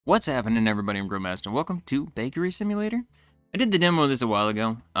What's happening, everybody? I'm Growmaster. Welcome to Bakery Simulator. I did the demo of this a while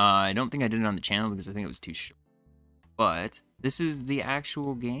ago. I don't think I did it on the channel because I think it was too short. But this is the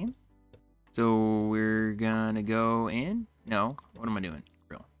actual game. So we're gonna go in. No, what am I doing?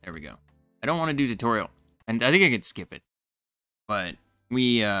 Real. There we go. I don't want to do tutorial, and I think I could skip it. But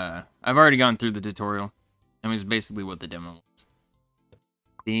I've already gone through the tutorial. It was basically what the demo was.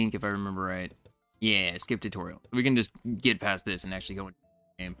 I think if I remember right. Yeah, skip tutorial. We can just get past this and actually go into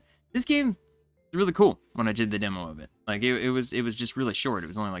the game. This game is really cool when I did the demo of it. Like it was just really short. It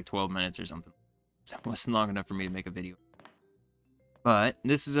was only like 12 minutes or something. So it wasn't long enough for me to make a video. But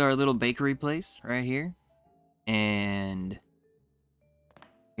this is our little bakery place right here. And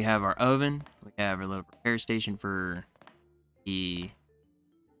we have our oven. We have our little repair station for the...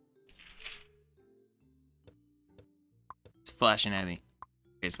 It's flashing at me.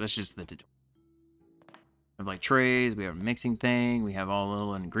 Okay, so that's just the tutorial. We have like trays, we have a mixing thing, we have all the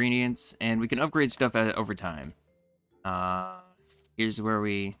little ingredients, and we can upgrade stuff over time. Here's where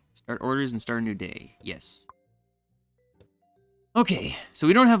we start orders and start a new day. Yes. Okay, so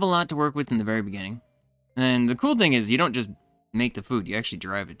we don't have a lot to work with in the very beginning. And the cool thing is you don't just make the food, you actually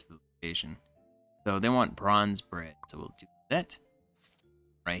drive it to the location. So they want bronze bread, so we'll do that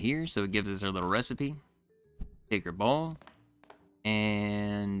right here. So it gives us our little recipe. Take our bowl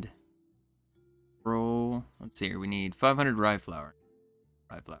and roll. Let's see here. We need 500 rye flour.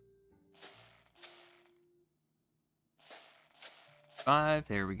 Rye flour. 5.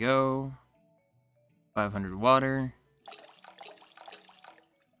 There we go. 500 water.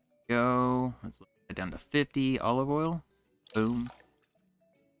 Go. Let's look it down to 50. Olive oil. Boom.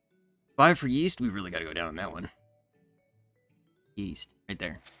 5 for yeast. We really got to go down on that one. Yeast. Right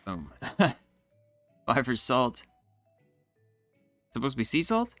there. Boom. 5 for salt. It's supposed to be sea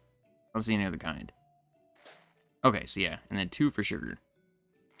salt? I don't see any other kind. Okay, so yeah, and then 2 for sugar.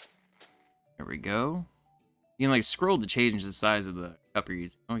 There we go. You can like scroll to change the size of the cup you're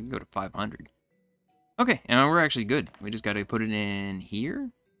using. Oh, you can go to 500. Okay, and we're actually good. We just got to put it in here.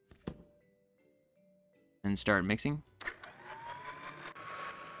 And start mixing.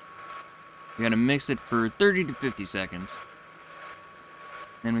 We got to mix it for 30 to 50 seconds.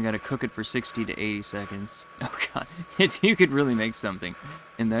 Then we got to cook it for 60 to 80 seconds. Oh god, if you could really make something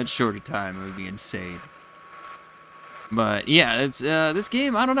in that short a time, it would be insane. But yeah, it's this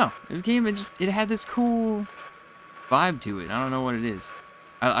game, I don't know. This game, it had this cool vibe to it. I don't know what it is.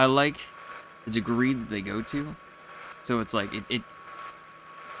 I like the degree that they go to. So it's like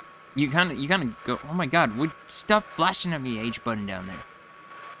you kind of go, oh my god, stop flashing at me, H button down there.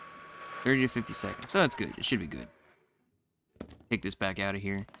 30 to 50 seconds. So that's good. It should be good. Take this back out of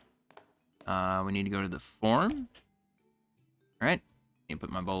here. We need to go to the form. All right. Need to put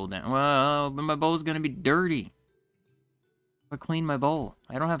my bowl down. Well, but my bowl's gonna be dirty. I clean my bowl.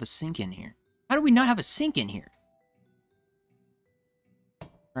 I don't have a sink in here. How do we not have a sink in here? All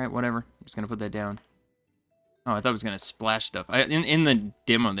right, whatever. I'm just gonna put that down. Oh, I thought it was gonna splash stuff. In the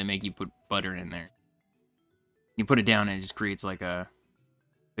demo, they make you put butter in there. You put it down, and it just creates like a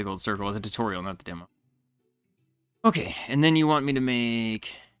big old circle. It's a tutorial, not the demo. Okay, and then you want me to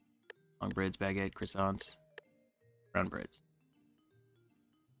make long breads, baguette, croissants, brown breads.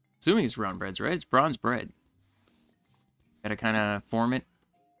 Assuming it's brown breads, right? It's bronze bread. Gotta kind of form it.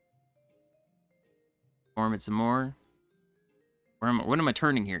 Form it some more. What am I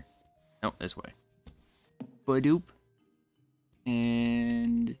turning here? Nope, this way. Badoop.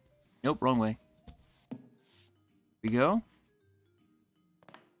 And... Nope, wrong way. Here we go.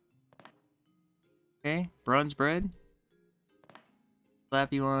 Okay, bronze bread.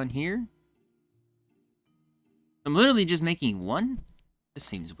 Slap you on here. I'm literally just making one? This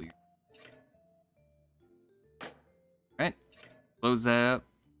seems weird. Right, close that up.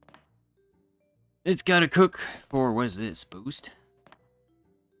 It's gotta cook for, what is this, boost?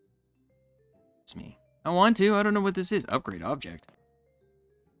 It's me. I want to, I don't know what this is. Upgrade object.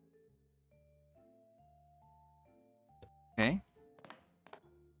 Okay.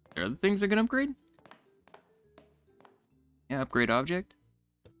 There are other things I can upgrade? Yeah, upgrade object.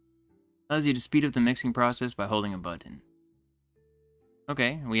 Allows you to speed up the mixing process by holding a button.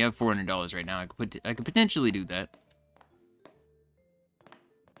 Okay, we have $400 right now. I could potentially do that.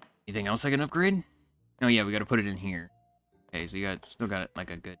 Anything else I can upgrade? Oh yeah, we gotta put it in here. Okay, so you still got like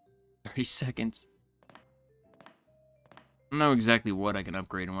a good 30 seconds. I don't know exactly what I can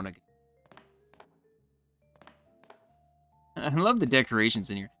upgrade and what I can... I love the decorations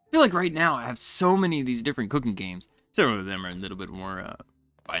in here. I feel like right now I have so many of these different cooking games. Several of them are a little bit more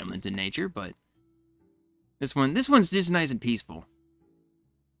violent in nature, but this one's just nice and peaceful.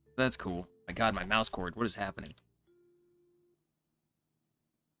 That's cool. My god, my mouse cord, what is happening?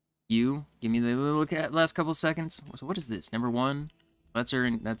 You give me the little last couple seconds. So what is this? Number 1. That's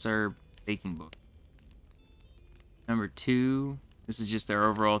our baking book. Number 2. This is just our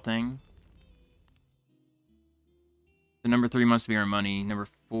overall thing. So number 3 must be our money. Number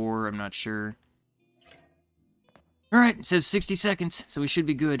 4, I'm not sure. Alright, it says 60 seconds, so we should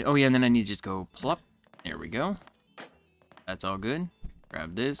be good. Oh yeah, and then I need to just go plop. There we go. That's all good.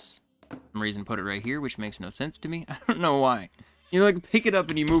 Grab this. For some reason put it right here, which makes no sense to me. I don't know why. You like pick it up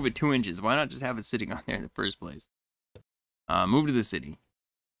and you move it 2 inches. Why not just have it sitting on there in the first place? Move to the city.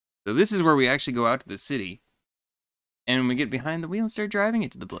 So this is where we actually go out to the city. And we get behind the wheel and start driving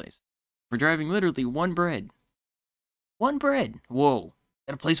it to the place. We're driving literally 1 bread. 1 bread. Whoa. Is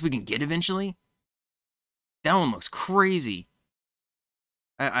that a place we can get eventually? That one looks crazy.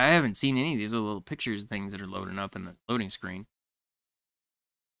 I haven't seen any of these little pictures things that are loading up in the loading screen.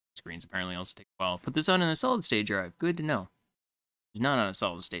 Screens apparently also take a while. Put this on in a solid state drive. Good to know. It's not on a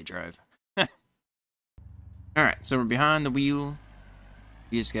solid state drive. Alright, so we're behind the wheel.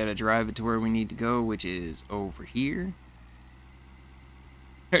 We just gotta drive it to where we need to go, which is over here.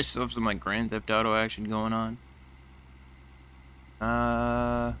 There's still some like Grand Theft Auto action going on.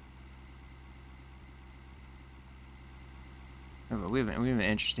 We have an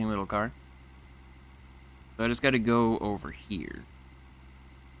interesting little car. So I just gotta go over here.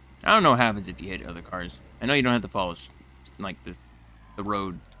 I don't know what happens if you hit other cars. I know you don't have to follow like the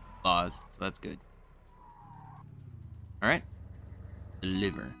road laws, so that's good. Alright.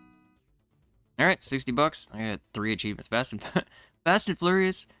 Deliver. Alright, 60 bucks. I got 3 achievements. Fast and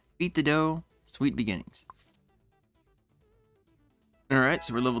Furious, Beat the Dough, Sweet Beginnings. Alright,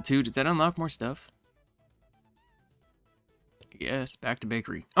 so we're level 2. Does that unlock more stuff? Yes, back to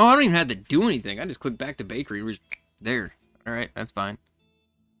bakery. Oh, I don't even have to do anything. I just click back to bakery. We're just there. Alright, that's fine.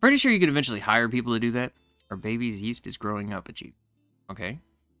 Pretty sure you could eventually hire people to do that. Our baby's yeast is growing up at you. Okay.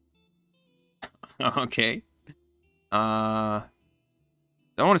 Okay. I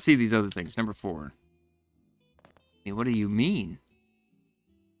want to see these other things. Number 4. Hey, what do you mean?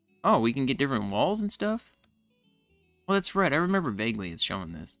 Oh, we can get different walls and stuff? Well, that's right. I remember vaguely it's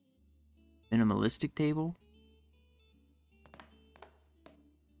showing this. Minimalistic table?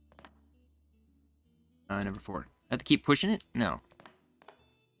 Number 4. I have to keep pushing it? No.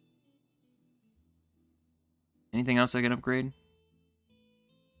 Anything else I can upgrade?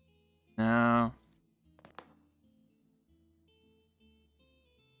 No.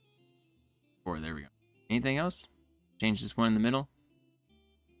 4, there we go. Anything else? Change this one in the middle.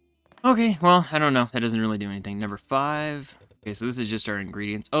 Okay, well, I don't know. That doesn't really do anything. Number 5. Okay, so this is just our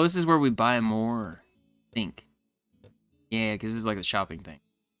ingredients. Oh, this is where we buy more. I think. Yeah, because this is like a shopping thing.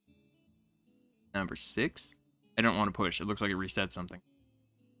 Number 6. I don't want to push. It looks like it reset something.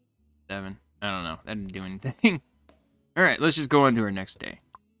 7. I don't know. That didn't do anything. Alright, let's just go on to our next day.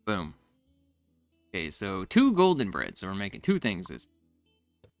 Boom. Okay, so 2 golden bread. So we're making 2 things this.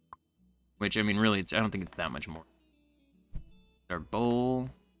 Which, I mean, really, I don't think it's that much more. Our bowl.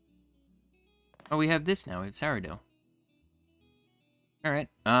 Oh, we have this now. We have sourdough. Alright.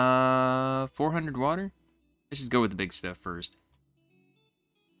 400 water? Let's just go with the big stuff first.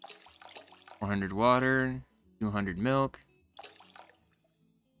 400 water. 200 milk.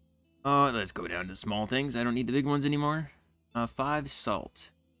 Oh, let's go down to small things. I don't need the big ones anymore. 5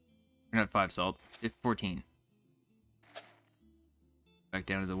 salt. Or not 5 salt. 14. Back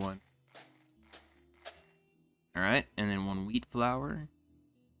down to the 1. Alright, and then 1 wheat flour.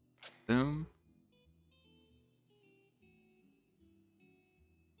 Boom.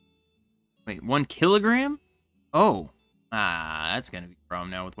 Wait, 1 kilogram? Oh. That's gonna be a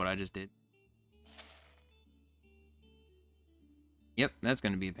problem now with what I just did. Yep, that's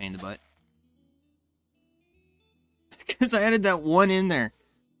gonna be a pain in the butt. Because I added that 1 in there.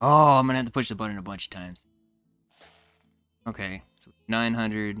 Oh, I'm gonna have to push the button a bunch of times. Okay, so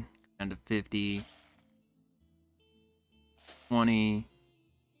 900 down to 50. 20.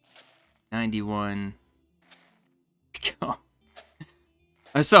 91.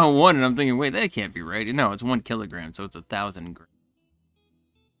 I saw 1 and I'm thinking, wait, that can't be right. No, it's 1 kilogram, so it's 1,000 grams.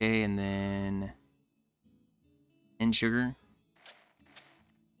 Okay, and then 10 sugar.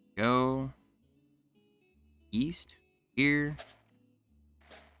 Go. Yeast. Here.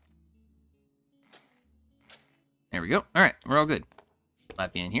 There we go. Alright, we're all good.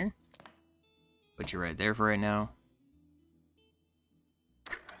 Slap you in here. Put you right there for right now.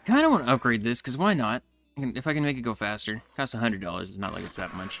 Kinda want to upgrade this, because why not? If I can make it go faster. Costs $100, it's not like it's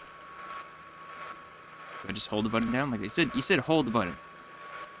that much. Do I just hold the button down? Like you said hold the button.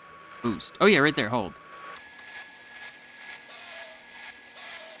 Boost. Oh yeah, right there, hold.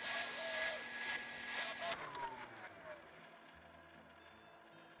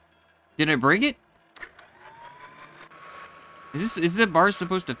 Did I break it? Is that bar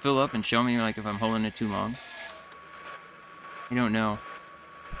supposed to fill up and show me like if I'm holding it too long? I don't know.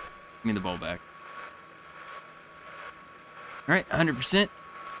 Give me the bowl back. All right, 100%.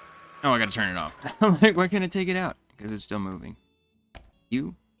 Oh, I gotta turn it off. I'm like, why can't I take it out? Because it's still moving.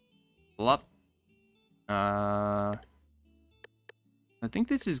 You. Flop. I think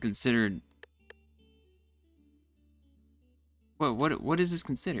this is considered... What is this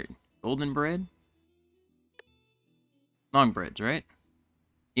considered? Golden bread? Long breads, right?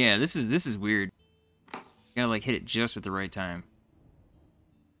 Yeah, this is weird. You gotta like hit it just at the right time.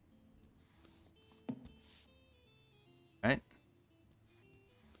 Right?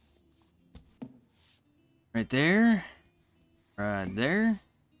 Right there. Right there.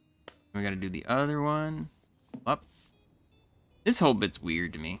 We gotta do the other one. Up. This whole bit's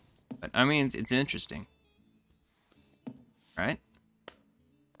weird to me. But I mean it's interesting. Right?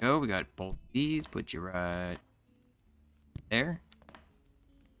 Go, we got both these. Put you right there.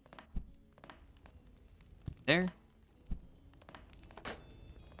 There.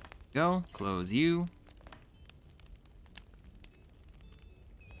 Go. Close you.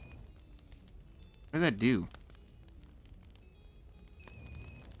 What did that do?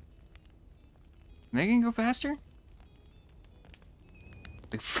 Making it go faster?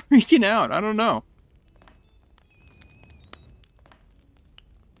 Like freaking out. I don't know.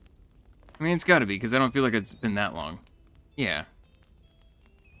 I mean, it's gotta be, because I don't feel like it's been that long. Yeah.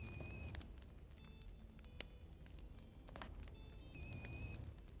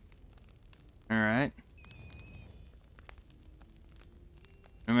 Alright.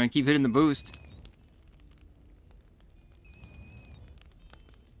 I'm gonna keep hitting the boost.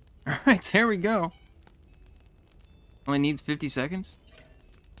 Alright, there we go. Only needs 50 seconds.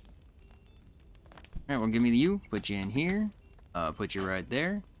 Alright, well, give me the U. Put you in here. Put you right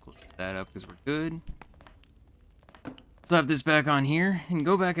there. Close that up because we're good. Slap this back on here and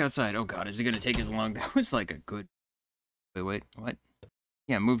go back outside. Oh god, is it gonna take as long? That was like a good... Wait, what?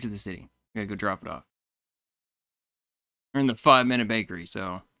 Yeah, move to the city. We gotta go drop it off. We're in the 5-minute bakery,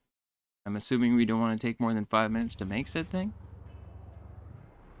 so... I'm assuming we don't want to take more than 5 minutes to make said thing?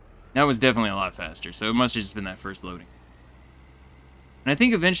 That was definitely a lot faster, so it must have just been that first loading. And I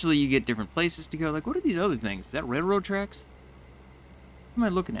think eventually you get different places to go. Like, what are these other things? Is that railroad tracks? What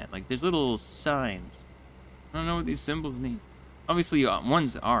am I looking at? Like, there's little signs. I don't know what these symbols mean. Obviously,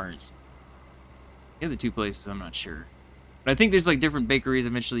 one's ours. The other two places, I'm not sure. But I think there's, like, different bakeries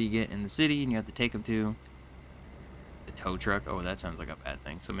eventually you get in the city, and you have to take them to. The tow truck. Oh, that sounds like a bad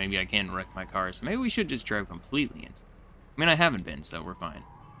thing. So maybe I can wreck my car. So maybe we should just drive completely in. I mean, I haven't been, so we're fine.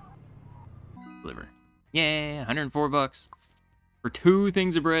 Deliver. Yeah, 104 bucks. For 2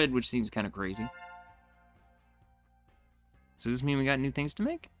 things of bread, which seems kind of crazy. So does this mean we got new things to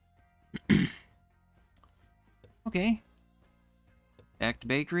make? Okay. Back to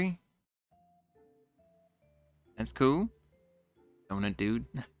bakery. That's cool. Donut dude.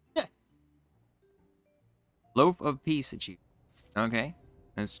 Loaf of peace achieved. Okay.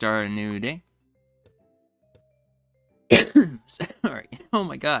 Let's start a new day. Sorry. Oh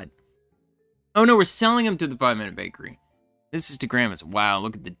my god. Oh no, we're selling them to the 5-minute bakery. This is to Grandma's. Wow,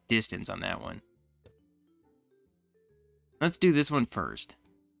 look at the distance on that one. Let's do this one first.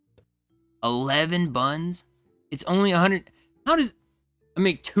 11 buns? It's only 100... How does... I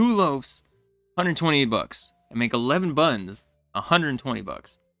make 2 loaves, 128 bucks. I make 11 buns, 120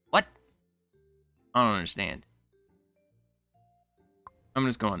 bucks. What? I don't understand. I'm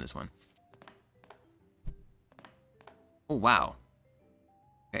just going on this one. Oh, wow.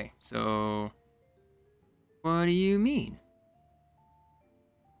 Okay, so... What do you mean?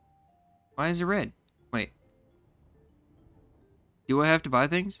 Why is it red? Wait. Do I have to buy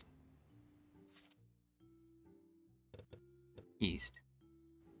things? Yeast.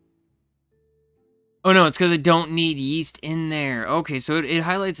 Oh no, it's because I don't need yeast in there. Okay, so it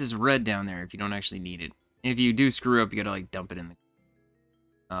highlights as red down there if you don't actually need it. If you do screw up, you gotta like dump it in the...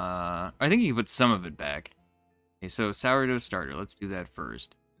 I think you can put some of it back. Okay, so sourdough starter. Let's do that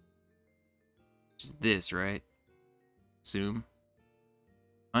first. Just this, right? Assume.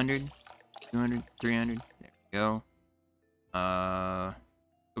 100, 200, 300. There we go. Up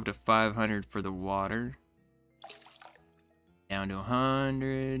to 500 for the water. Down to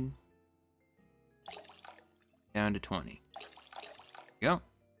 100. Down to 20. There we go.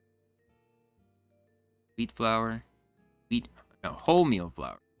 Wheat flour. No, wholemeal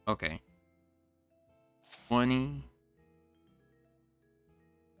flour. Okay. 20.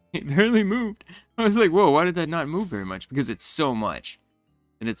 It barely moved. I was like, whoa, why did that not move very much? Because it's so much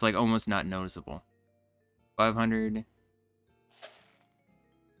that it's like almost not noticeable. 500.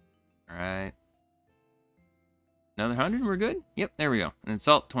 Alright. Another 100, we're good? Yep, there we go. And then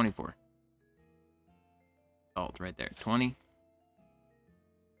salt, 24. Salt right there, 20.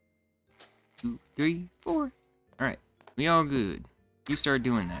 2, 3, 4. Alright, we all good. You start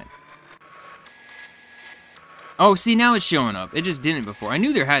doing that. Oh, see, now it's showing up. It just didn't before. I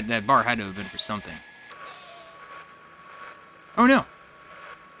knew that bar had to have been for something. Oh no!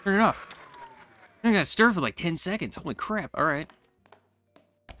 Turn it off. I gotta stir for like 10 seconds. Holy crap, alright.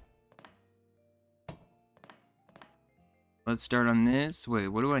 Let's start on this. Wait,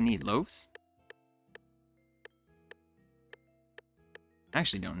 what do I need? Loaves? I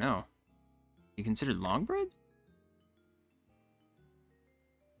actually don't know. You considered long breads?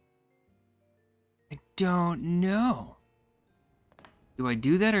 I don't know. Do I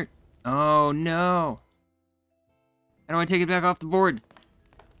do that or... Oh, no. How do I take it back off the board?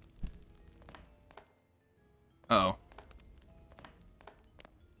 Uh-oh.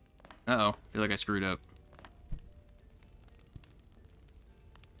 Uh-oh. Feel like I screwed up.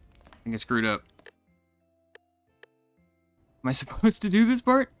 I think I screwed up. Am I supposed to do this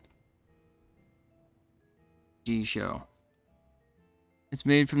part? G-show. It's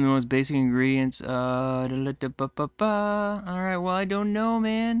made from the most basic ingredients. Alright, well, I don't know,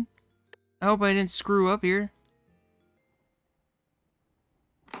 man. I hope I didn't screw up here.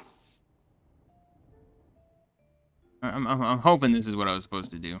 I'm hoping this is what I was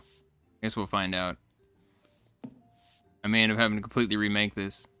supposed to do. Guess we'll find out. I may end up having to completely remake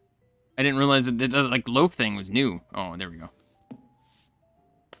this. I didn't realize that the like loaf thing was new. Oh, there we go.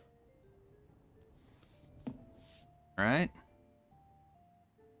 All right.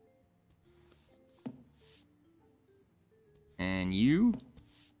 And you?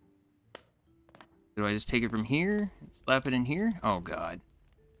 Do I just take it from here? Slap it in here? Oh God.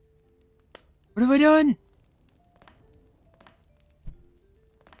 What have I done?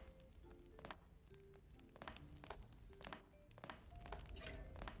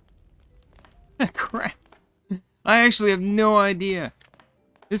 Crap. I actually have no idea.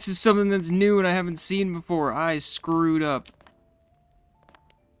 This is something that's new and I haven't seen before. I screwed up.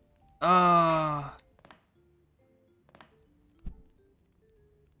 I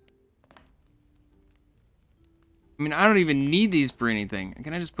mean, I don't even need these for anything.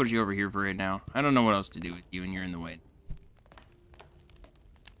 Can I just put you over here for right now? I don't know what else to do with you and you're in the way.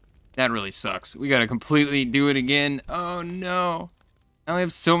 That really sucks. We gotta completely do it again. Oh no. I only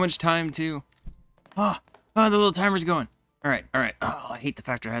have so much time too. Oh, the little timer's going. Alright. Oh, I hate the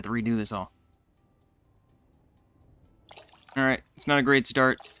fact that I have to redo this all. Alright, it's not a great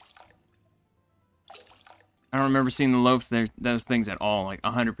start. I don't remember seeing the loaves there, those things at all, like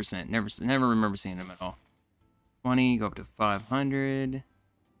 100%. Never remember seeing them at all. 20, go up to 500.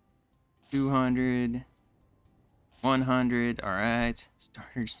 200. 100, alright.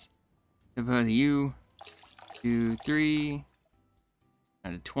 Starters. About you. 2, 3.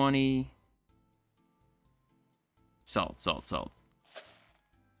 Down to 20. Salt.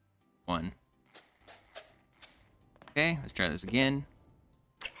 1. Okay, let's try this again.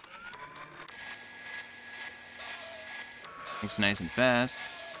 Looks nice and fast.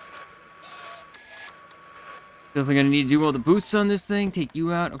 Definitely gonna need to do all the boosts on this thing, take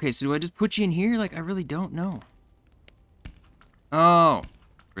you out. Okay, so do I just put you in here? Like, I really don't know. Oh,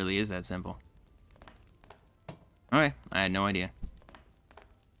 really is that simple. Okay, I had no idea.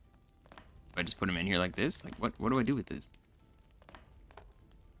 Do I just put him in here like this? Like, what do I do with this?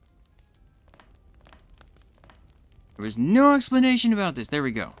 There was no explanation about this. There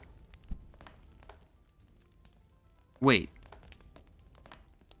we go. Wait.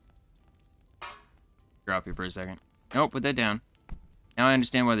 Drop you for a second. Nope, put that down. Now I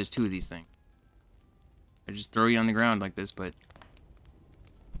understand why there's 2 of these things. I just throw you on the ground like this, but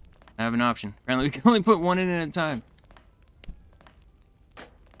I have an option. Apparently we can only put 1 in at a time.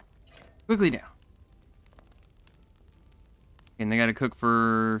 Quickly down. And they gotta cook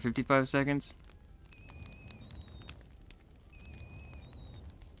for 55 seconds.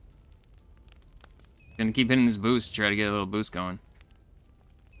 Gonna keep hitting this boost, try to get a little boost going.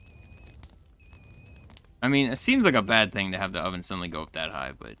 I mean, it seems like a bad thing to have the oven suddenly go up that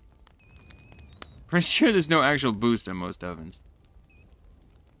high, but pretty sure there's no actual boost on most ovens.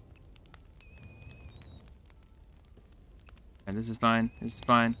 And this is fine. This is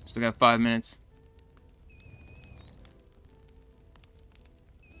fine. Still got 5 minutes.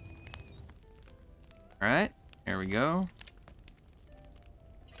 Alright, there we go.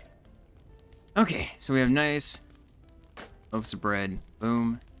 Okay, so we have nice loaves of bread.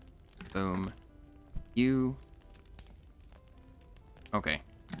 Boom. Boom. You. Okay.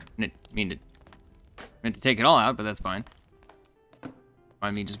 Meant to take it all out, but that's fine.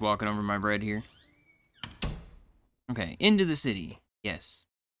 Mind me just walking over my bread here. Okay, into the city. Yes.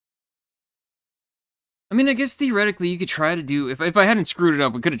 I mean, I guess theoretically you could try to do... If I hadn't screwed it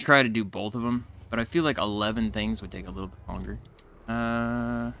up, we could have tried to do both of them. But I feel like 11 things would take a little bit longer.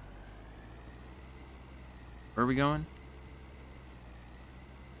 Where are we going?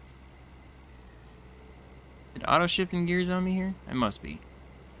 Did auto shifting gears on me here? It must be.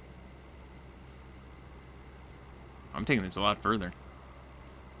 I'm taking this a lot further.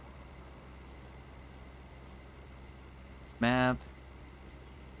 Map.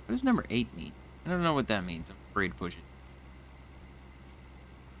 What does number 8 mean? I don't know what that means. I'm afraid to push it.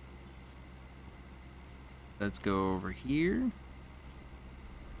 Let's go over here.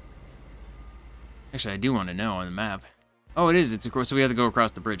 Actually, I do want to know on the map. Oh, it is. It's of course, so we have to go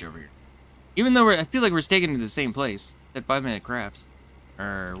across the bridge over here. Even though I feel like we're taken to the same place. It's at 5-minute crafts.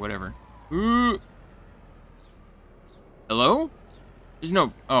 Or whatever. Ooh. Hello? There's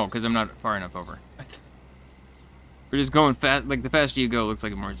no... Oh, because I'm not far enough over. We're just going fast. Like, the faster you go, it looks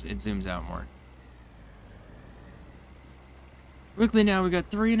like it zooms out more. Quickly now, we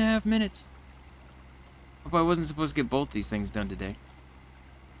got 3.5 minutes. Hope I wasn't supposed to get both these things done today.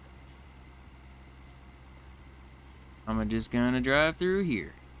 I'm just gonna drive through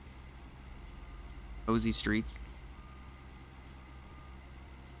here. Cozy streets.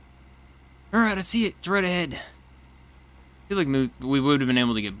 Alright, I see it. It's right ahead. I feel like we would have been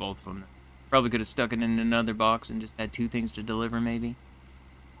able to get both of them. Probably could have stuck it in another box and just had 2 things to deliver, maybe.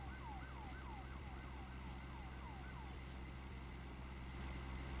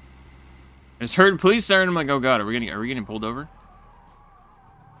 I just heard police siren. I'm like, oh god, are we getting pulled over?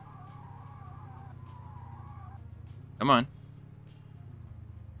 Come on.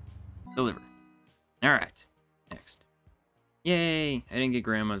 Deliver. Alright. Next. Yay! I didn't get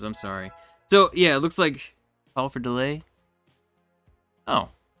grandma's, I'm sorry. So, yeah, it looks like... Call for delay? Oh.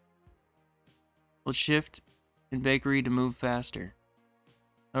 Let's shift in bakery to move faster.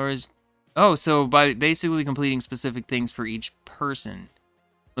 Or is... Oh, so by basically completing specific things for each person,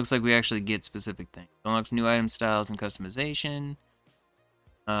 looks like we actually get specific things. Unlocks new item styles and customization.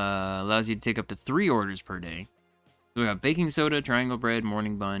 Allows you to take up to 3 orders per day. So we got baking soda, triangle bread,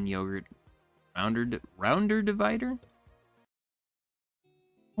 morning bun, yogurt, rounder divider?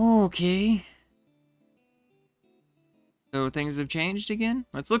 Okay. So things have changed again?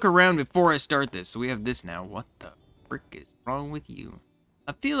 Let's look around before I start this. So we have this now. What the frick is wrong with you?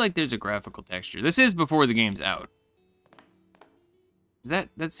 I feel like there's a graphical texture. This is before the game's out.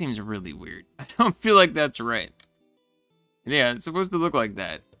 That seems really weird. I don't feel like that's right. Yeah, it's supposed to look like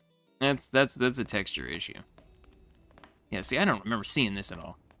that. That's a texture issue. Yeah, see, I don't remember seeing this at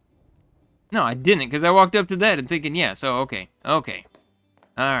all. No, I didn't, because I walked up to that and thinking, yeah, so okay. Okay.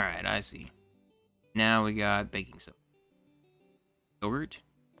 Alright, I see. Now we got baking soda. Yogurt.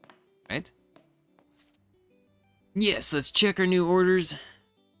 Right? Yes, let's check our new orders.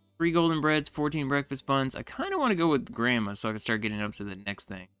 3 golden breads, 14 breakfast buns. I kind of want to go with grandma so I can start getting up to the next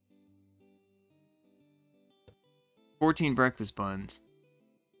thing. 14 breakfast buns.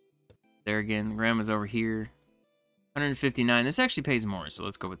 There again, grandma's over here. 159. This actually pays more, so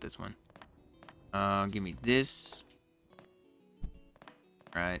let's go with this one. Give me this.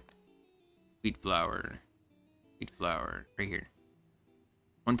 Right. Wheat flour. Wheat flour. Right here.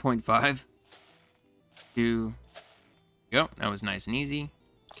 1.5. 2. Go. That was nice and easy.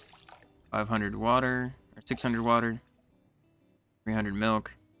 500 water. Or 600 water. 300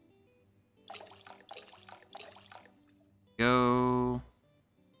 milk. Go.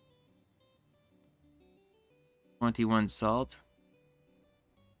 21 salt.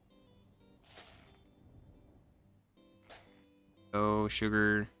 Go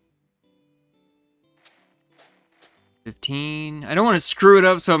sugar. 15. I don't want to screw it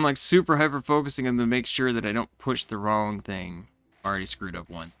up, so I'm like super hyper focusing on to make sure that I don't push the wrong thing. I already screwed up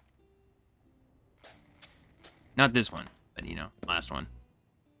once. Not this one, but you know, last one.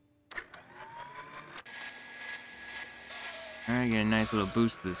 Alright, get a nice little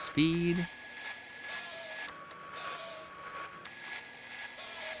boost to the speed.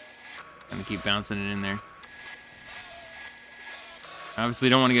 Gonna keep bouncing it in there. Obviously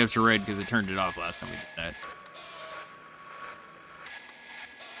don't want to get up to red because I turned it off last time we did that.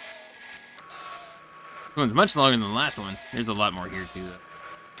 This one's much longer than the last one. There's a lot more here too though.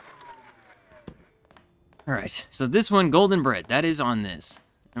 Alright, so this one, golden bread, that is on this.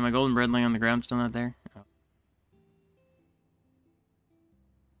 And my golden bread laying on the ground still not there? Oh.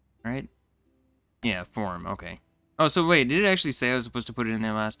 Right? Yeah, form, okay. Oh, so wait, did it actually say I was supposed to put it in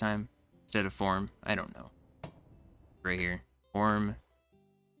there last time? Instead of form? I don't know. Right here. Form.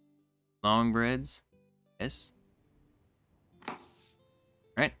 Long breads. Yes.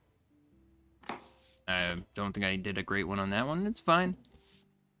 I don't think I did a great one on that one. It's fine.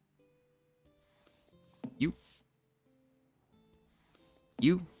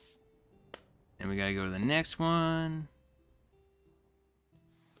 You. And we gotta go to the next one.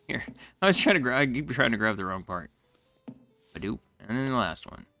 Here. I keep trying to grab the wrong part. Badoop. And then the last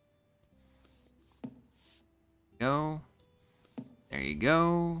one. Go. There you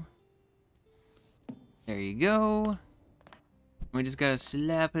go. There you go. We just gotta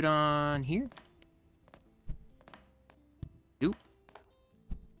slap it on here. Doop.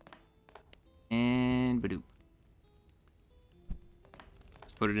 And badoop.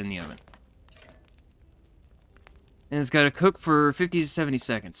 Let's put it in the oven. And it's gotta cook for 50 to 70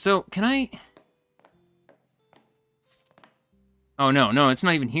 seconds. So, can I... Oh, no, it's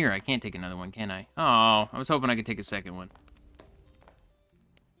not even here. I can't take another one, can I? Oh, I was hoping I could take a second one.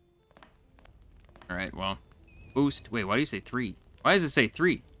 Alright, well. Boost. Wait, why do you say 3? Why does it say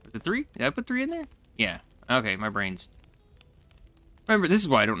 3? Is it 3? Did I put 3 in there? Yeah. Okay, my brain's... Remember, this is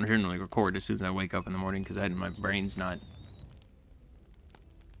why I don't generally record as soon as I wake up in the morning, because my brain's not...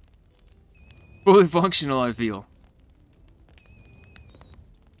 fully functional, I feel.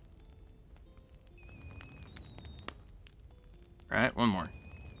 Alright, one more.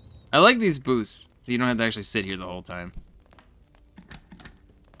 I like these boosts, so you don't have to actually sit here the whole time.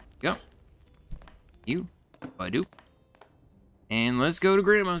 Go. You. Badoop. And let's go to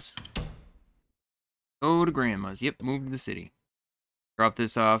Grandma's. Go to Grandma's. Yep, move to the city. Drop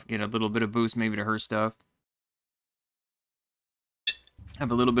this off, get a little bit of boost maybe to her stuff.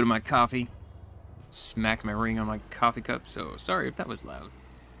 Have a little bit of my coffee. Smack my ring on my coffee cup, so sorry if that was loud.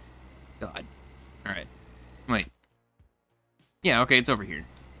 God. Alright. Wait. Yeah, okay, it's over here.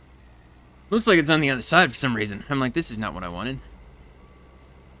 Looks like it's on the other side for some reason. I'm like, this is not what I wanted.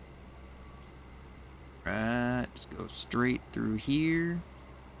 Right, just go straight through here.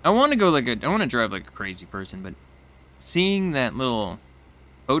 I want to go like I want to drive like a crazy person, but seeing that little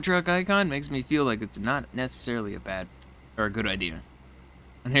tow truck icon makes me feel like it's not necessarily a bad or a good idea.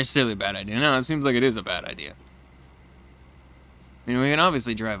 Not necessarily a bad idea. No, it seems like it is a bad idea. I mean, we can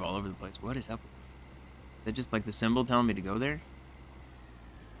obviously drive all over the place. What is up? Is that just like the symbol telling me to go there?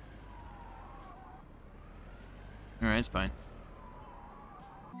 Alright, it's fine.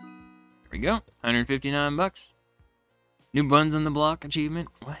 There we go. 159 bucks. New buns on the block achievement.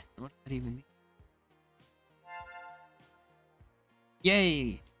 What? What does that even mean?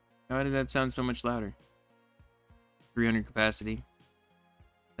 Yay! Why did that sound so much louder? 300 capacity.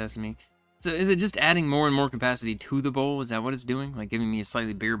 Sesame. So is it just adding more and more capacity to the bowl? Is that what it's doing? Like giving me a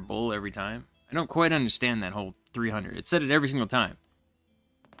slightly bigger bowl every time? I don't quite understand that whole 300. It said it every single time.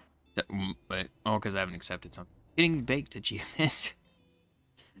 But, oh, because I haven't accepted something. Getting baked achievement.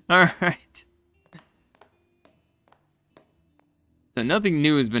 Alright. So nothing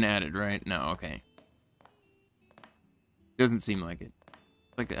new has been added, right? No, okay. Doesn't seem like it.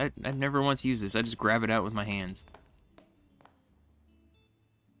 Like, I've never once used this. I just grab it out with my hands.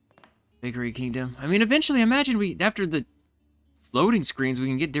 Bakery Kingdom. I mean, eventually, imagine after the loading screens, we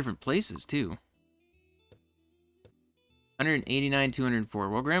can get different places, too. 189, 204.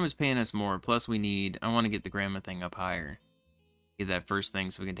 Well, Grandma's paying us more. Plus, I want to get the Grandma thing up higher. Get that first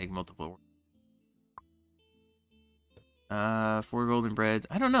thing so we can take multiple. 4 golden breads.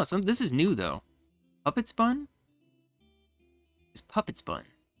 I don't know. This is new, though. Puppet bun? Is puppet bun?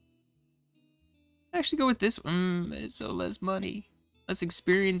 Actually go with this one. It's so less money. Less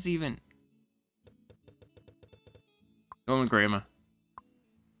experience, even. Going with Grandma.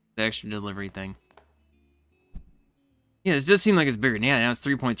 The extra delivery thing. Yeah, this does seem like it's bigger. Yeah, now it's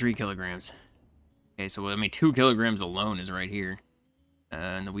 3.3 kilograms. Okay, so, I mean, 2 kilograms alone is right here.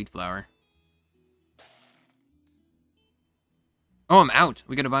 And the wheat flour. Oh, I'm out.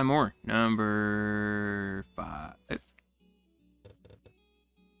 We gotta buy more. Number 5.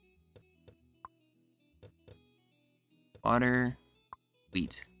 Water.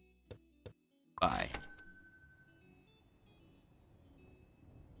 Wheat. Buy.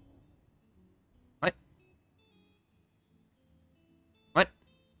 What? What?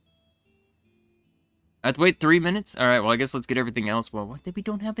 I have to wait 3 minutes? Alright, well, I guess let's get everything else. Well, what? We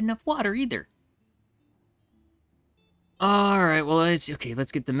don't have enough water either. Alright, well, okay,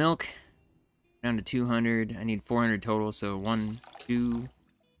 let's get the milk. Down to 200. I need 400 total, so 1, 2.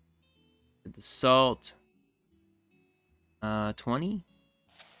 Get the salt. 20.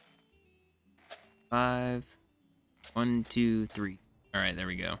 5. 1, 2, 3. Alright, there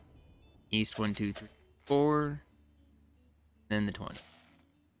we go. East, 1, 2, 3, 4. Then the 20.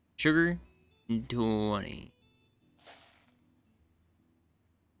 Sugar, 20.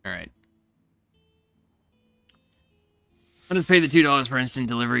 Alright. I'll just pay the $2 for instant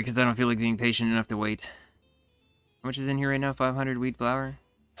delivery because I don't feel like being patient enough to wait. How much is in here right now? 500 wheat flour.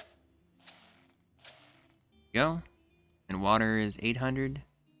 Go. And water is 800.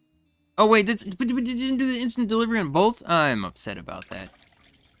 Oh wait, but you didn't do the instant delivery on both? I'm upset about that.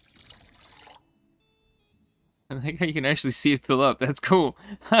 I like how you can actually see it fill up. That's cool.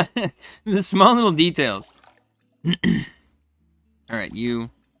 The small little details. Alright,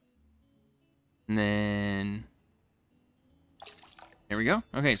 you. And then... There we go.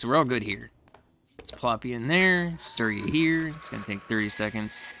 Okay, so we're all good here. Let's plop you in there, stir you here. It's gonna take 30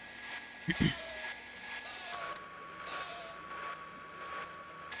 seconds. Is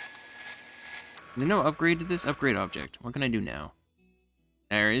there no upgrade to this? Upgrade object. What can I do now?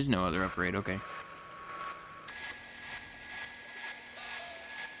 There is no other upgrade, okay.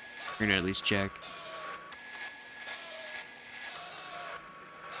 We're gonna at least check.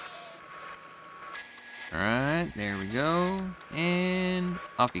 Alright, there we go. And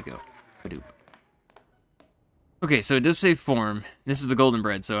off you go. Ba-doop. Okay, so it does say form. This is the golden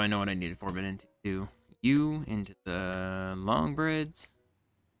bread, so I know what I need it for, but into you, into the long breads.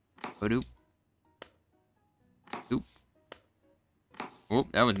 Ba-doop. Oop. Oh,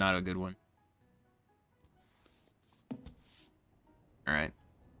 that was not a good one. Alright.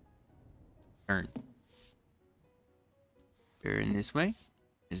 Turn. Turn this way.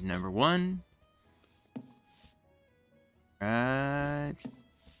 Is number 1. Right.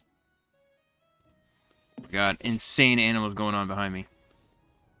 God, insane animals going on behind me.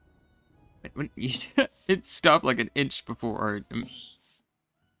 What, it stopped like an inch before.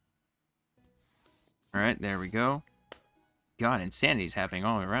 Alright, there we go. God, insanity's happening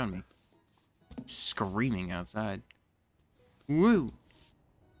all around me. Screaming outside. Woo!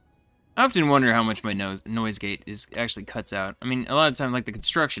 I often wonder how much my noise gate actually cuts out. I mean, a lot of times, like the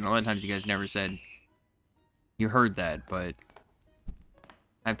construction, a lot of times you guys never said you heard that, but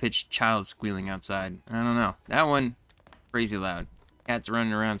high-pitched child squealing outside. I don't know. That one, crazy loud. Cats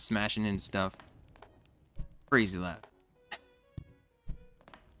running around smashing into stuff. Crazy loud.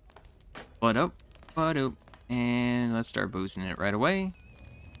 But up. And let's start boosting it right away.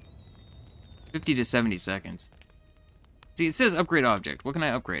 50 to 70 seconds. See, it says upgrade object. What can I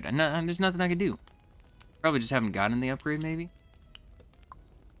upgrade? There's nothing I can do. Probably just haven't gotten the upgrade, maybe?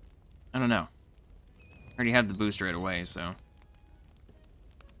 I don't know. I already have the boost right away, so.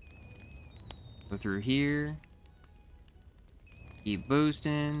 Go through here. Keep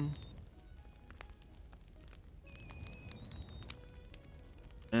boosting.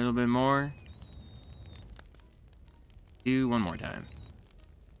 A little bit more. Do one more time.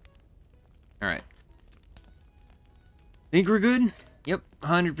 Alright. Think we're good? Yep,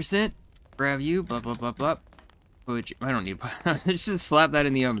 100%. Grab you, blah, blah, blah, blah. Put you, I don't need, just slap that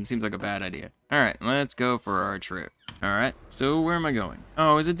in the oven. Seems like a bad idea. Alright, let's go for our trip. Alright, so where am I going?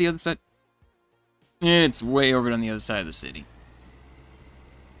 Oh, is it the other side? Yeah, it's way over on the other side of the city.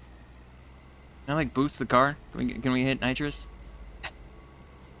 Can I, like, boost the car? Can we hit nitrous?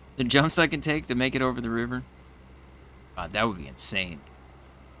 The jumps I can take to make it over the river? God, that would be insane.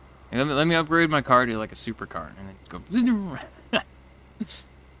 Hey, let me upgrade my car to like a supercar and then just go. I think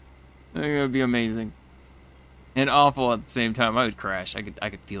that would be amazing. And awful at the same time. I would crash. I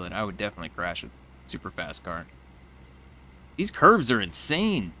could feel it. I would definitely crash with a super fast car. These curbs are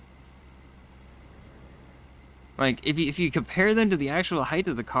insane. Like if you compare them to the actual height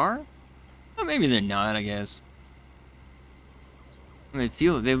of the car, well, maybe they're not. I guess. They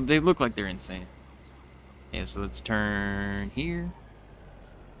look like they're insane. Yeah, so let's turn here.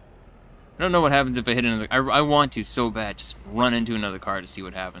 I don't know what happens if I hit another. I want to so bad just run into another car to see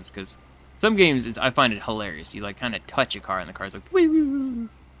what happens, because some games I find it hilarious. You like kind of touch a car and the car's like wee wee wee.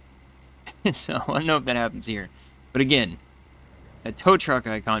 So I don't know if that happens here, but again, a tow truck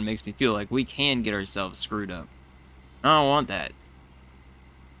icon makes me feel like we can get ourselves screwed up. I don't want that.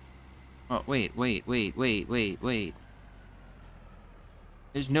 Oh wait.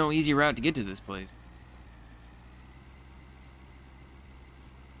 There's no easy route to get to this place.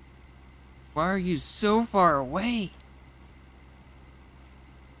 Why are you so far away?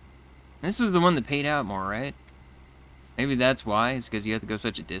 This was the one that paid out more, right? Maybe that's why. It's because you have to go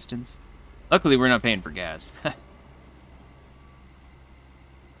such a distance. Luckily, we're not paying for gas.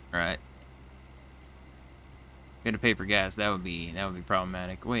 Alright. We had to pay for gas. That would be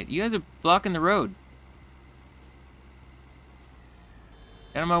problematic. Wait, you guys are blocking the road.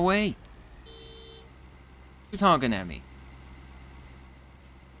 Get out of my way. Who's honking at me?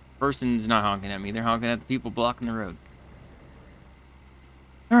 Person's not honking at me. They're honking at the people blocking the road.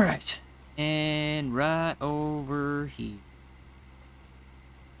 Alright. And right over here.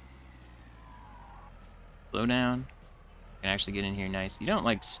 Slow down. Can actually get in here nice. You don't,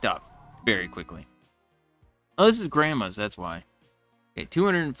 like, stop very quickly. Oh, this is Grandma's, that's why. Okay,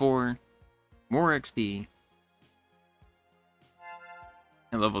 204. More XP.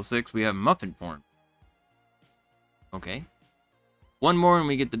 At level 6, we have Muffin Form. Okay. One more and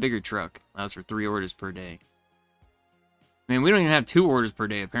we get the bigger truck. Allows for 3 orders per day. I mean, we don't even have 2 orders per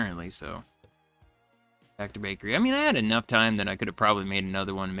day, apparently, so... Back to bakery. I mean, I had enough time that I could have probably made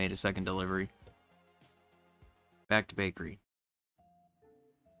another one and made a second delivery. Back to bakery.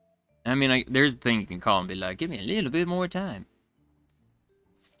 I mean, there's the thing you can call and be like, give me a little bit more time.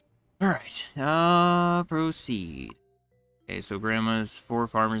 Alright, proceed. Okay, so Grandma's 4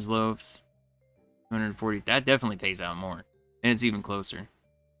 farmer's loaves. 240, that definitely pays out more. And it's even closer.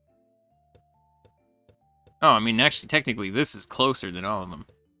 Oh, I mean, actually, technically, this is closer than all of them.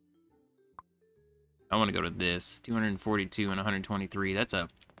 I want to go to this. 242 and 123. That's a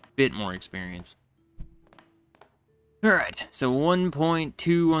bit more experience. Alright, so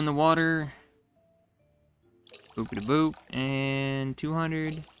 1.2 on the water. Boop-a-da-boop. And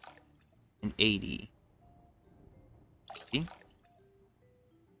 280.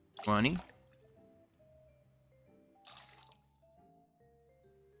 20.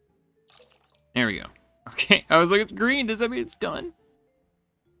 There we go. Okay, I was like, it's green. Does that mean it's done?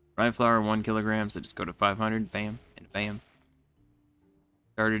 Rye flour, 1 kilogram, so just go to 500. Bam, and bam.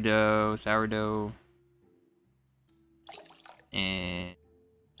 Starter dough, sourdough. And,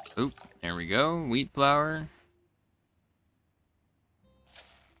 oop, there we go. Wheat flour.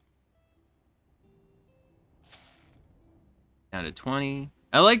 Down to 20.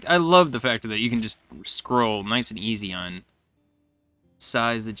 I love the fact that you can just scroll nice and easy on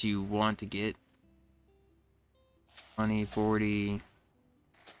size that you want to get. 20, 40.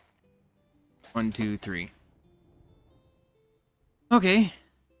 1, 2, 3. Okay.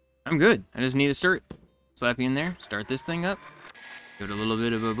 I'm good. I just need to stir it. Slap you in there. Start this thing up. Give it a little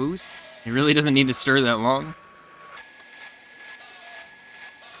bit of a boost. It really doesn't need to stir that long.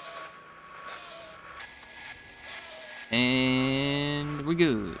 And we're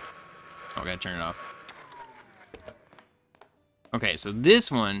good. Oh, I gotta turn it off. Okay, so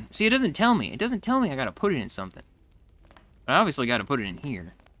this one... See, it doesn't tell me. It doesn't tell me I gotta put it in something. But I obviously gotta put it in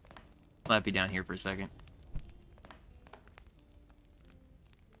here. Slap you down here for a second.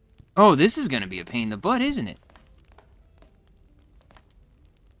 Oh, this is gonna be a pain in the butt, isn't it?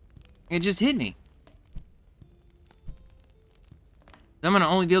 It just hit me. I'm gonna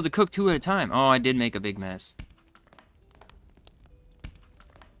only be able to cook 2 at a time. Oh, I did make a big mess.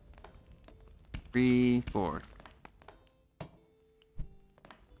 3, 4.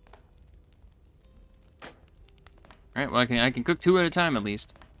 Alright, well I can cook 2 at a time at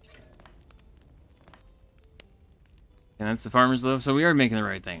least. And that's the farmer's loaf, so we are making the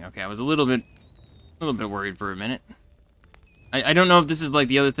right thing. Okay, I was a little bit worried for a minute. I don't know if this is like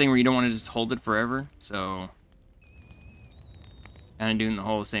the other thing where you don't want to just hold it forever, so... Kind of doing the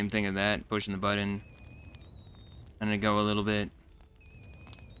whole same thing of that, pushing the button. Kind of go a little bit.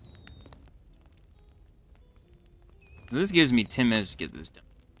 So this gives me 10 minutes to get this done.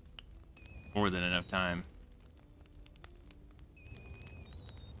 More than enough time.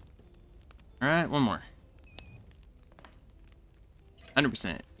 Alright, one more.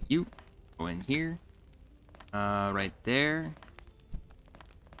 100%. You go in here. Right there.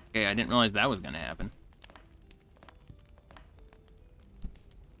 Okay, I didn't realize that was gonna happen.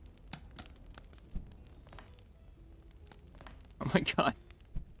 Oh my god.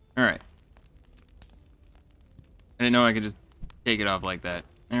 Alright. I didn't know I could just take it off like that.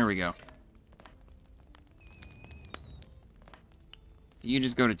 There we go. So you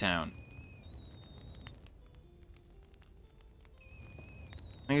just go to town.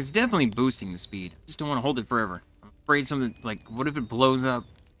 Like, it's definitely boosting the speed. I just don't want to hold it forever. I'm afraid something, like, what if it blows up?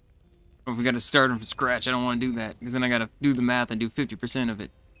 Or if we gotta start from scratch, I don't want to do that. Because then I gotta do the math and do 50% of it.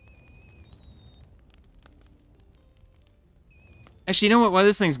 Actually, you know what? While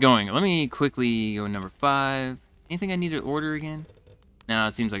this thing's going, let me quickly go number 5. Anything I need to order again? No,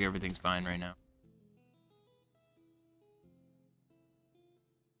 it seems like everything's fine right now.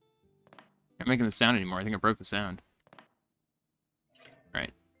 Not making the sound anymore. I think I broke the sound.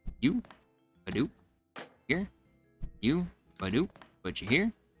 Alright. You. Badoop. Here. You. Badoop. Put you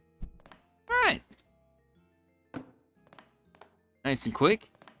here. Alright. Nice and quick.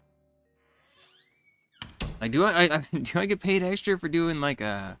 Like, do I get paid extra for doing, like,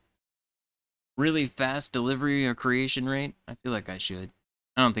 a really fast delivery or creation rate? I feel like I should.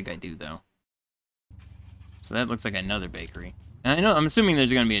 I don't think I do, though. So that looks like another bakery. And I'm assuming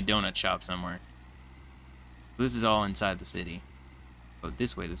there's gonna be a donut shop somewhere. This is all inside the city. Go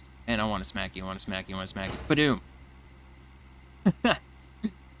this way, and I want to smack you, I want to smack you, I want to smack you. Badoom!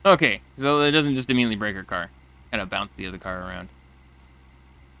 Okay, so it doesn't just immediately break her car. Kind of bounce the other car around.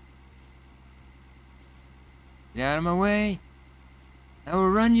 Get out of my way. I will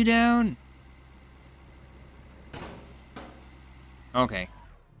run you down. Okay.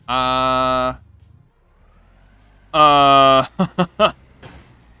 Oh!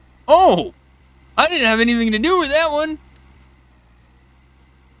 I didn't have anything to do with that one.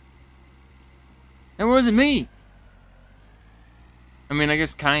 That wasn't me. I mean, I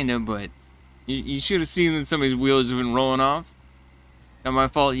guess kind of, but you should have seen that somebody's wheels have been rolling off. Not my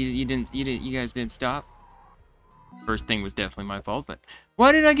fault. You guys didn't stop. First thing was definitely my fault, but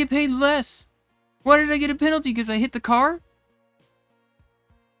why did I get paid less? Why did I get a penalty? Because I hit the car?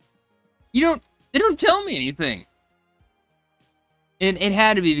 They don't tell me anything. It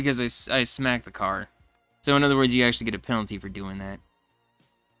had to be because I smacked the car. So in other words, you actually get a penalty for doing that.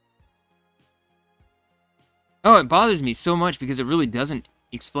 Oh, it bothers me so much because it really doesn't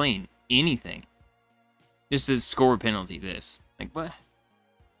explain anything. Just says score penalty this. Like, what?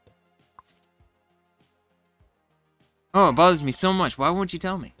 Oh, it bothers me so much. Why won't you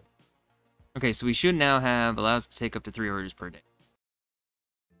tell me? Okay, so we should now have allows to take up to 3 orders per day.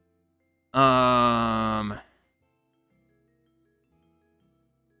 I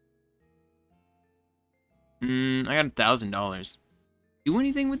got $1,000. Do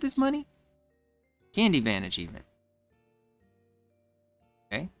anything with this money? Candy Van achievement.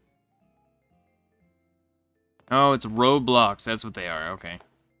 Okay. Oh, it's roadblocks. That's what they are. Okay. Is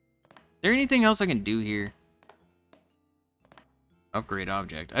there anything else I can do here? Upgrade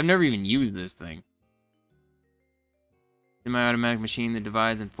object. I've never even used this thing. Semi-automatic machine that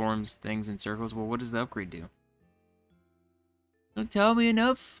divides and forms things in circles. Well, what does the upgrade do? Don't tell me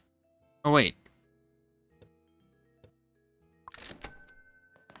enough. Oh, wait.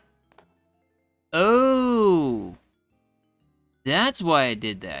 Oh. That's why I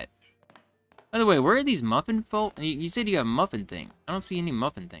did that. By the way, where are these muffin folk? You said you got muffin things. I don't see any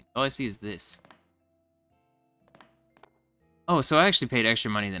muffin things. All I see is this. Oh, so I actually paid extra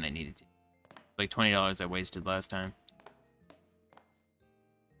money than I needed to. Like $20 I wasted last time.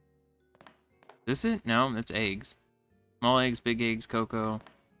 Is this it? No, that's eggs. Small eggs, big eggs, cocoa.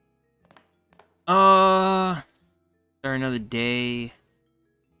 Start another day.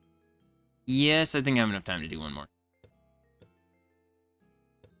 Yes, I think I have enough time to do one more.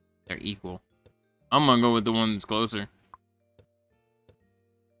 They're equal. I'm gonna go with the one that's closer.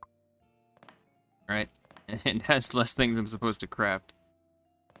 Alright. It has less things I'm supposed to craft.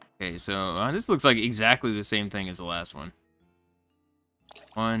 Okay, so this looks like exactly the same thing as the last one.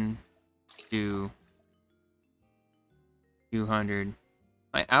 1, 2, 200. Am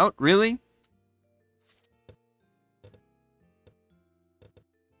I out? Really?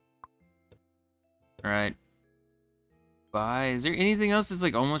 Alright. Bye. Is there anything else that's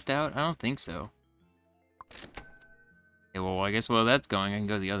like almost out? I don't think so. Okay, well, I guess while that's going, I can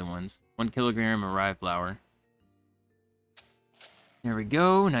go to the other ones. 1 kilogram of rye flour. There we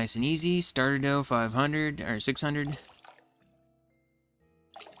go. Nice and easy. Starter dough, 500 or 600.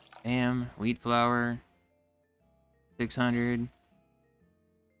 Bam. Wheat flour, 600.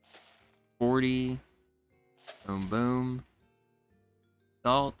 40. Boom, boom.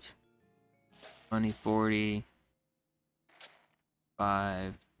 Salt. 20, 40.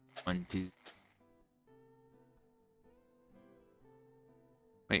 5. 1, 2.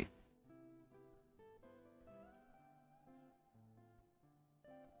 Wait.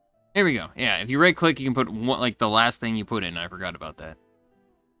 There we go. Yeah, if you right click, you can put one, like the last thing you put in. I forgot about that.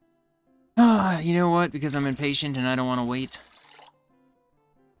 Ah, you know what? Because I'm impatient and I don't want to wait.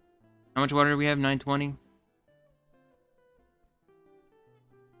 How much water do we have? 920?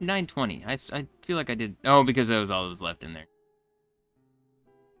 920. I feel like I did. Oh, because that was all that was left in there.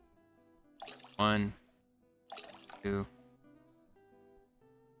 1, 2.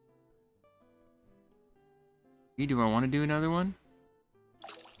 Do I want to do another one?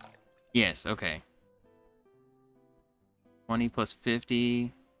 Yes, okay. 20 plus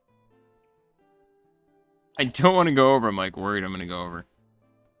 50. I don't want to go over. I'm like worried I'm going to go over.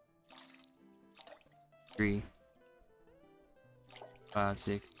 3, 5,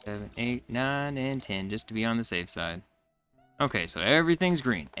 6, 7, 8, 9, and 10, just to be on the safe side. Okay, so everything's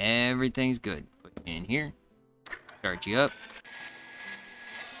green. Everything's good. Put it in here. Start you up.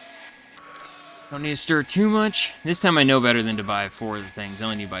 Don't need to stir too much. This time I know better than to buy 4 of the things. I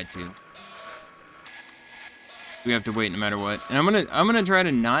only need to buy 2. We have to wait no matter what. And I'm gonna try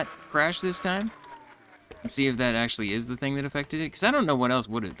to not crash this time. And see if that actually is the thing that affected it. Because I don't know what else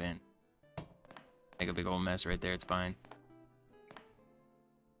would have been. Make a big old mess right there. It's fine.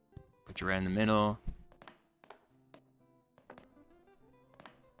 Put you right in the middle.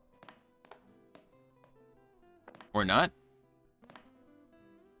 Or not.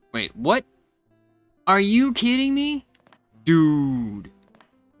 Wait, what? Are you kidding me? Dude.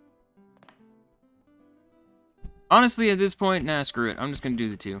 Honestly, at this point, nah, screw it. I'm just gonna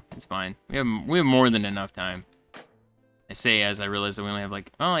do the 2. It's fine. We have more than enough time. I say as I realize that we only have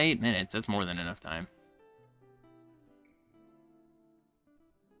like, oh, 8 minutes. That's more than enough time.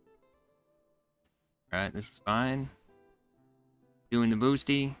 Alright, this is fine. Doing the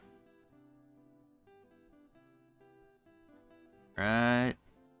boosty. Right.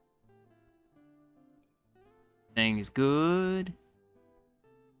 Thing is good.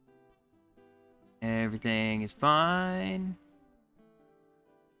 Everything is fine.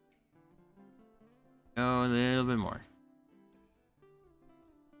 Go a little bit more.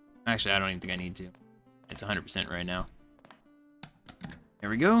 Actually, I don't even think I need to. It's 100% right now. There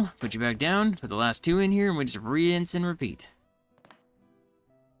we go. Put you back down. Put the last 2 in here, and we just rinse and repeat.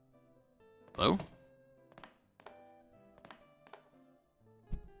 Hello?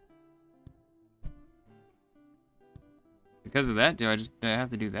 Because of that, do I have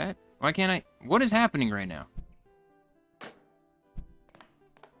to do that? Why can't I? What is happening right now?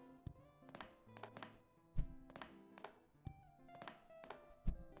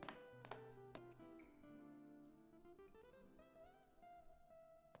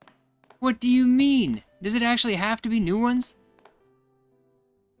 What do you mean? Does it actually have to be new ones?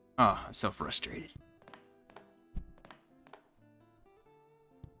 Oh, I'm so frustrated.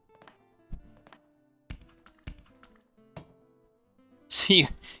 See,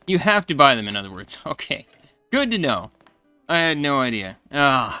 you have to buy them, in other words. Okay, good to know. I had no idea.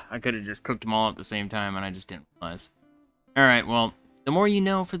 Ah, I could have just cooked them all at the same time, and I just didn't realize. Alright, well, the more you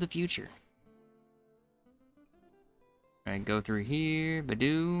know for the future. Alright, go through here,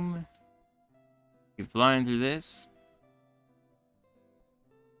 badoom. Keep flying through this.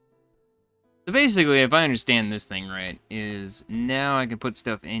 So basically, if I understand this thing right, is now I can put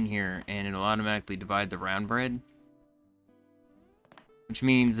stuff in here, and it'll automatically divide the round bread. Which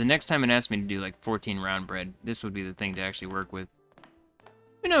means the next time it asks me to do like 14 round bread, this would be the thing to actually work with.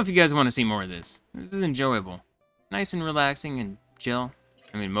 Let me know if you guys want to see more of this. This is enjoyable. Nice and relaxing and chill.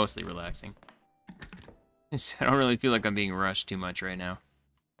 I mean, mostly relaxing. I don't really feel like I'm being rushed too much right now.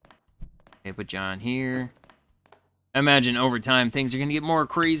 Okay, put you on here. I imagine over time things are going to get more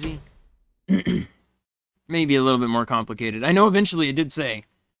crazy. Maybe a little bit more complicated. I know eventually it did say.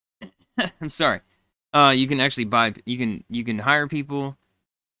 I'm sorry. You can actually buy, you can hire people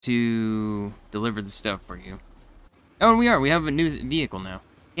to deliver the stuff for you. Oh, and we have a new vehicle now.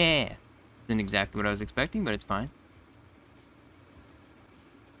 Yeah. Isn't exactly what I was expecting, but it's fine.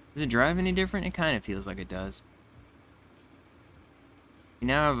 Does it drive any different? It kind of feels like it does. We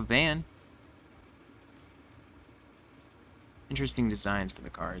now have a van. Interesting designs for the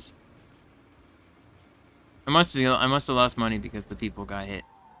cars. I must have lost money because the people got hit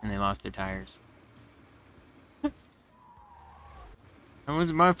and they lost their tires. It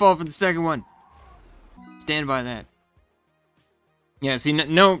wasn't my fault for the second one. Stand by that. Yeah, see,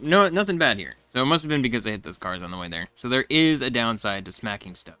 nothing bad here. So it must have been because I hit those cars on the way there. So there is a downside to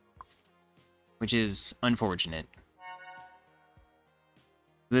smacking stuff, which is unfortunate.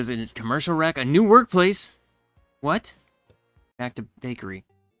 There's a commercial rack, a new workplace. What? Back to bakery.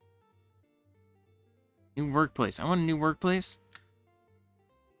 New workplace. I want a new workplace.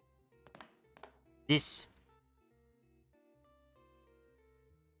 This.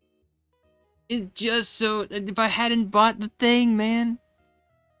 It's just so... If I hadn't bought the thing, man.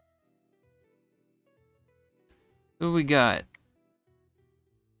 What we got?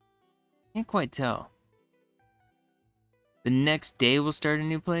 Can't quite tell. The next day we'll start a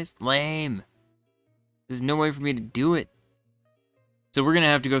new place? Lame. There's no way for me to do it. So we're going to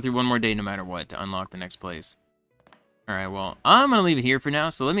have to go through one more day no matter what to unlock the next place. Alright, well, I'm going to leave it here for now.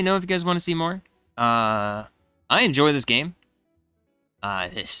 So let me know if you guys want to see more. I enjoy this game.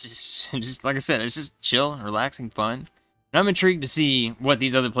 It's just like I said, it's just chill, relaxing, fun. And I'm intrigued to see what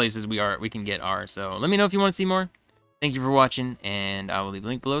these other places we can get are. So let me know if you want to see more. Thank you for watching, and I will leave a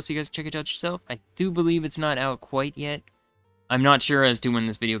link below so you guys check it out yourself. I do believe it's not out quite yet. I'm not sure as to when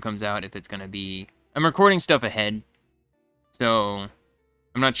this video comes out, if it's going to be... I'm recording stuff ahead, so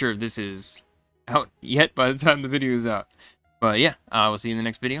I'm not sure if this is out yet by the time the video is out. But yeah, we'll see you in the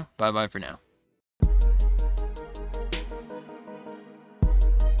next video. Bye-bye for now.